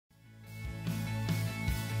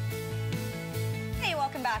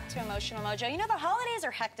welcome back to Emotional Mojo. You know, the holidays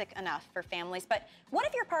are hectic enough for families, but what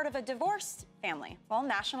if you're part of a divorced family? Well,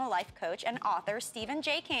 national life coach and author Stephen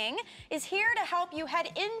J. King is here to help you head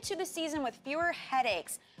into the season with fewer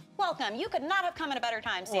headaches. Welcome. You could not have come at a better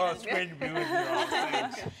time, Stephen. Well, it's great to be with you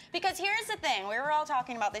all. Because here's the thing, we were all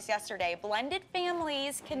talking about this yesterday. Blended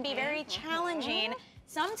families can be very challenging.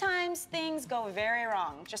 Sometimes things go very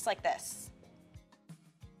wrong, just like this.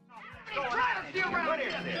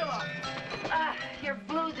 Your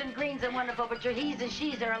blues and greens are wonderful, but your he's and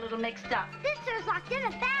she's are a little mixed up. Sister's locked in the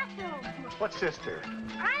bathroom. What sister?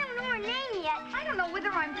 I don't know her name yet. I don't know whether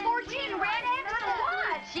I'm 14 red X or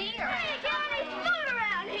what. She or... Hey, get any food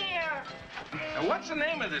around here? Now, what's the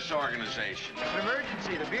name of this organization? It's an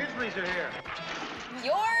emergency. The Beardsleys are here.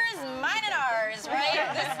 Yours, mine, and ours, right?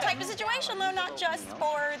 This type of situation, though, not just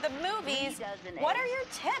for the movies. What are your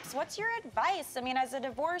tips? What's your advice? I mean, as a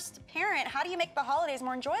divorced parent, how do you make the holidays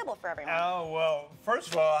more enjoyable for everyone? Oh, well,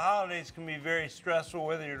 first of all, holidays can be very stressful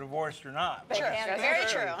whether you're divorced or not. Sure, very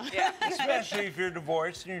true. Yeah. Especially if you're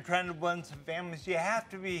divorced and you're trying to blend some families, you have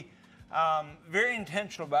to be very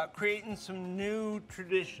intentional about creating some new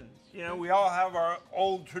traditions. You know, we all have our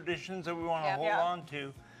old traditions that we want to hold on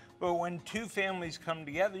to. But when two families come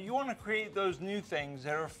together, you want to create those new things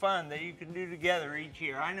that are fun that you can do together each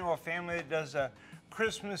year. I know a family that does a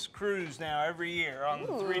Christmas cruise now every year on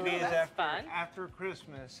 3 days after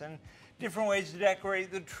Christmas, and different ways to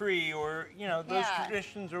decorate the tree, or, you know, those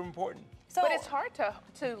traditions are important. So, but it's hard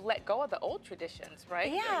to let go of the old traditions,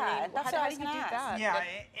 right? Yeah, I mean, that's how do you do that? Yeah,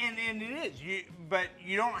 and it is. But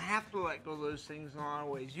you don't have to let go of those things in a lot of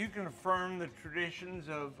ways. You can affirm the traditions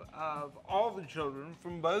of all the children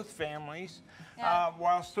from both families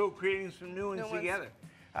while still creating some new ones together.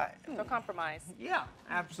 So compromise. Yeah,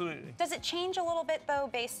 absolutely. Does it change a little bit, though,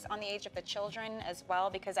 based on the age of the children as well?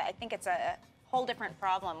 Because I think it's a whole different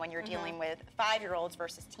problem when you're dealing with 5-year-olds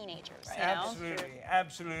versus teenagers. You know? Absolutely,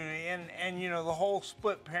 absolutely. And you know, the whole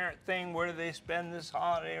split parent thing, where do they spend this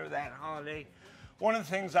holiday or that holiday? One of the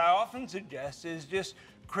things I often suggest is just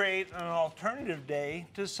create an alternative day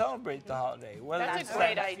to celebrate the holiday. That's a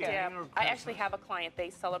great idea. I actually have a client, they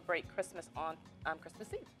celebrate Christmas on Christmas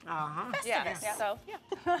Eve. Yeah. So,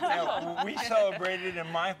 yeah, we celebrated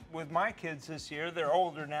with my kids this year. They're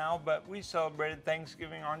older now, but we celebrated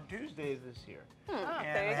Thanksgiving on Tuesday this year.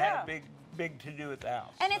 And it had a big to-do at the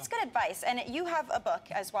house. And it's good advice. And you have a book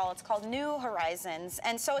as well. It's called New Horizons.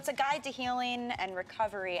 And so it's a guide to healing and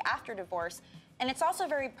recovery after divorce. And it's also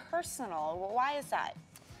very personal. Why is that?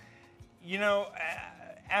 You know,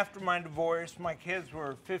 after my divorce, my kids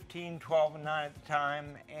were 15, 12, and 9 at the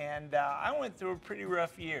time, and I went through a pretty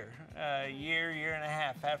rough year, year and a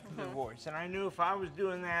half after the divorce. And I knew if I was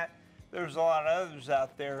doing that, there was a lot of others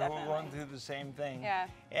out there who were going through the same thing. Yeah.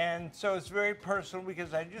 And so it's very personal,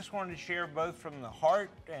 because I just wanted to share both from the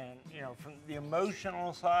heart and, you know, from the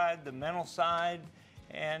emotional side, the mental side,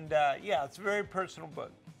 and yeah, it's a very personal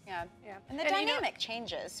book. Yeah. And the dynamic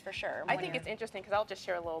changes, for sure. I think it's interesting, because I'll just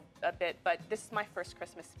share a bit, but this is my first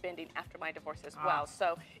Christmas spending after my divorce as well,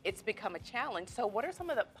 so it's become a challenge. So what are some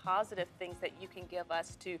of the positive things that you can give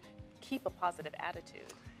us to keep a positive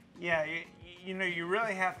attitude? Yeah, you know, you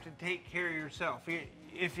really have to take care of yourself.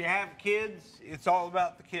 If you have kids, it's all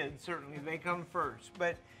about the kids, certainly. They come first.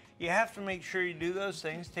 But you have to make sure you do those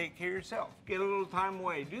things, take care of yourself. Get a little time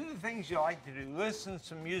away. Do the things you like to do. Listen to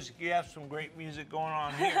some music. You have some great music going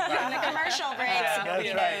on here. The commercial breaks.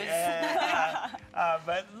 That's right.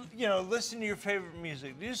 But, you know, listen to your favorite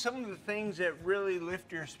music. Do some of the things that really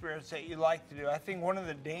lift your spirits that you like to do. I think one of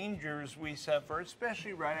the dangers we suffer,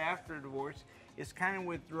 especially right after divorce, is kind of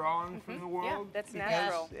withdrawing from the world. Yeah, that's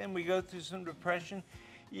natural. And we go through some depression.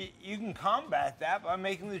 You can combat that by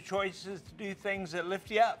making the choices to do things that lift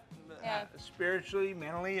you up, spiritually,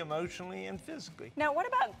 mentally, emotionally, and physically. Now, what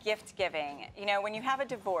about gift giving? You know, when you have a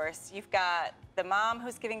divorce, you've got the mom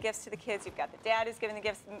who's giving gifts to the kids, you've got the dad who's giving the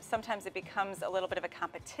gifts. Sometimes it becomes a little bit of a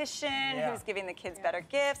competition, who's giving the kids better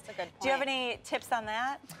gifts. That's a good point. Do you have any tips on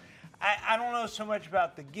that? I don't know so much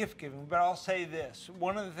about the gift giving, but I'll say this.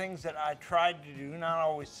 One of the things that I tried to do, not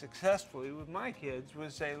always successfully with my kids,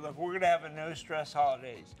 was say, look, we're going to have a no-stress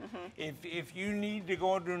holidays. If you need to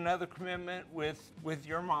go into another commitment with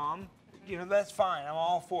your mom, you know, that's fine. I'm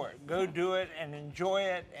all for it. Go do it and enjoy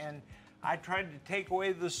it. And I tried to take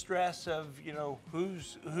away the stress of, you know,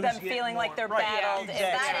 who's them feeling like they're battled.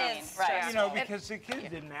 That is right. You know, because the kids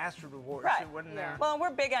didn't ask for divorce. Right. It wasn't there. Well,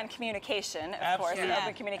 we're big on communication, of course, and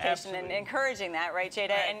open communication and encouraging that, right,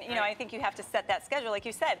 Jada? And, you know, I think you have to set that schedule, like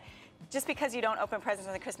you said. Just because you don't open presents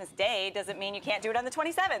on the Christmas day doesn't mean you can't do it on the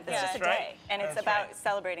 27th. It's just a day, and it's about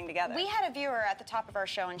celebrating together. We had a viewer at the top of our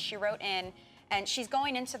show, and she wrote in, and she's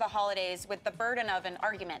going into the holidays with the burden of an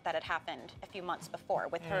argument that had happened a few months before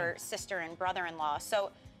with her sister and brother-in-law. So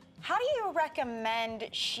how do you recommend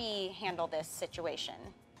she handle this situation?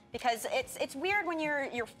 Because it's weird when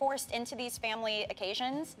you're forced into these family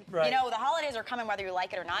occasions. Right. You know, the holidays are coming whether you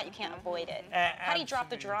like it or not. You can't avoid it. How do you drop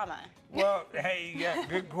the drama? Well, hey, yeah,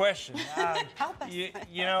 good question. Help us.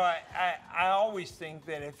 You know, I always think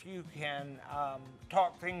that if you can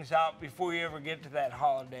talk things out before you ever get to that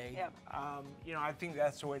holiday, Yep. you know, I think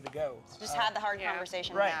that's the way to go. Just have the hard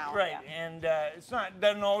conversation Right, now. right. And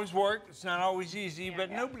doesn't always work. It's not always easy,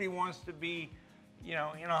 but nobody wants to be, you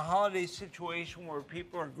know, in a holiday situation where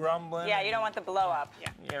people are grumbling. Yeah, you don't want the blow up.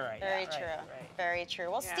 Yeah, right. Very right, true. right. Very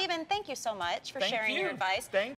true. Well, Yeah. Stephen, thank you so much for Thank sharing you. your advice. Thank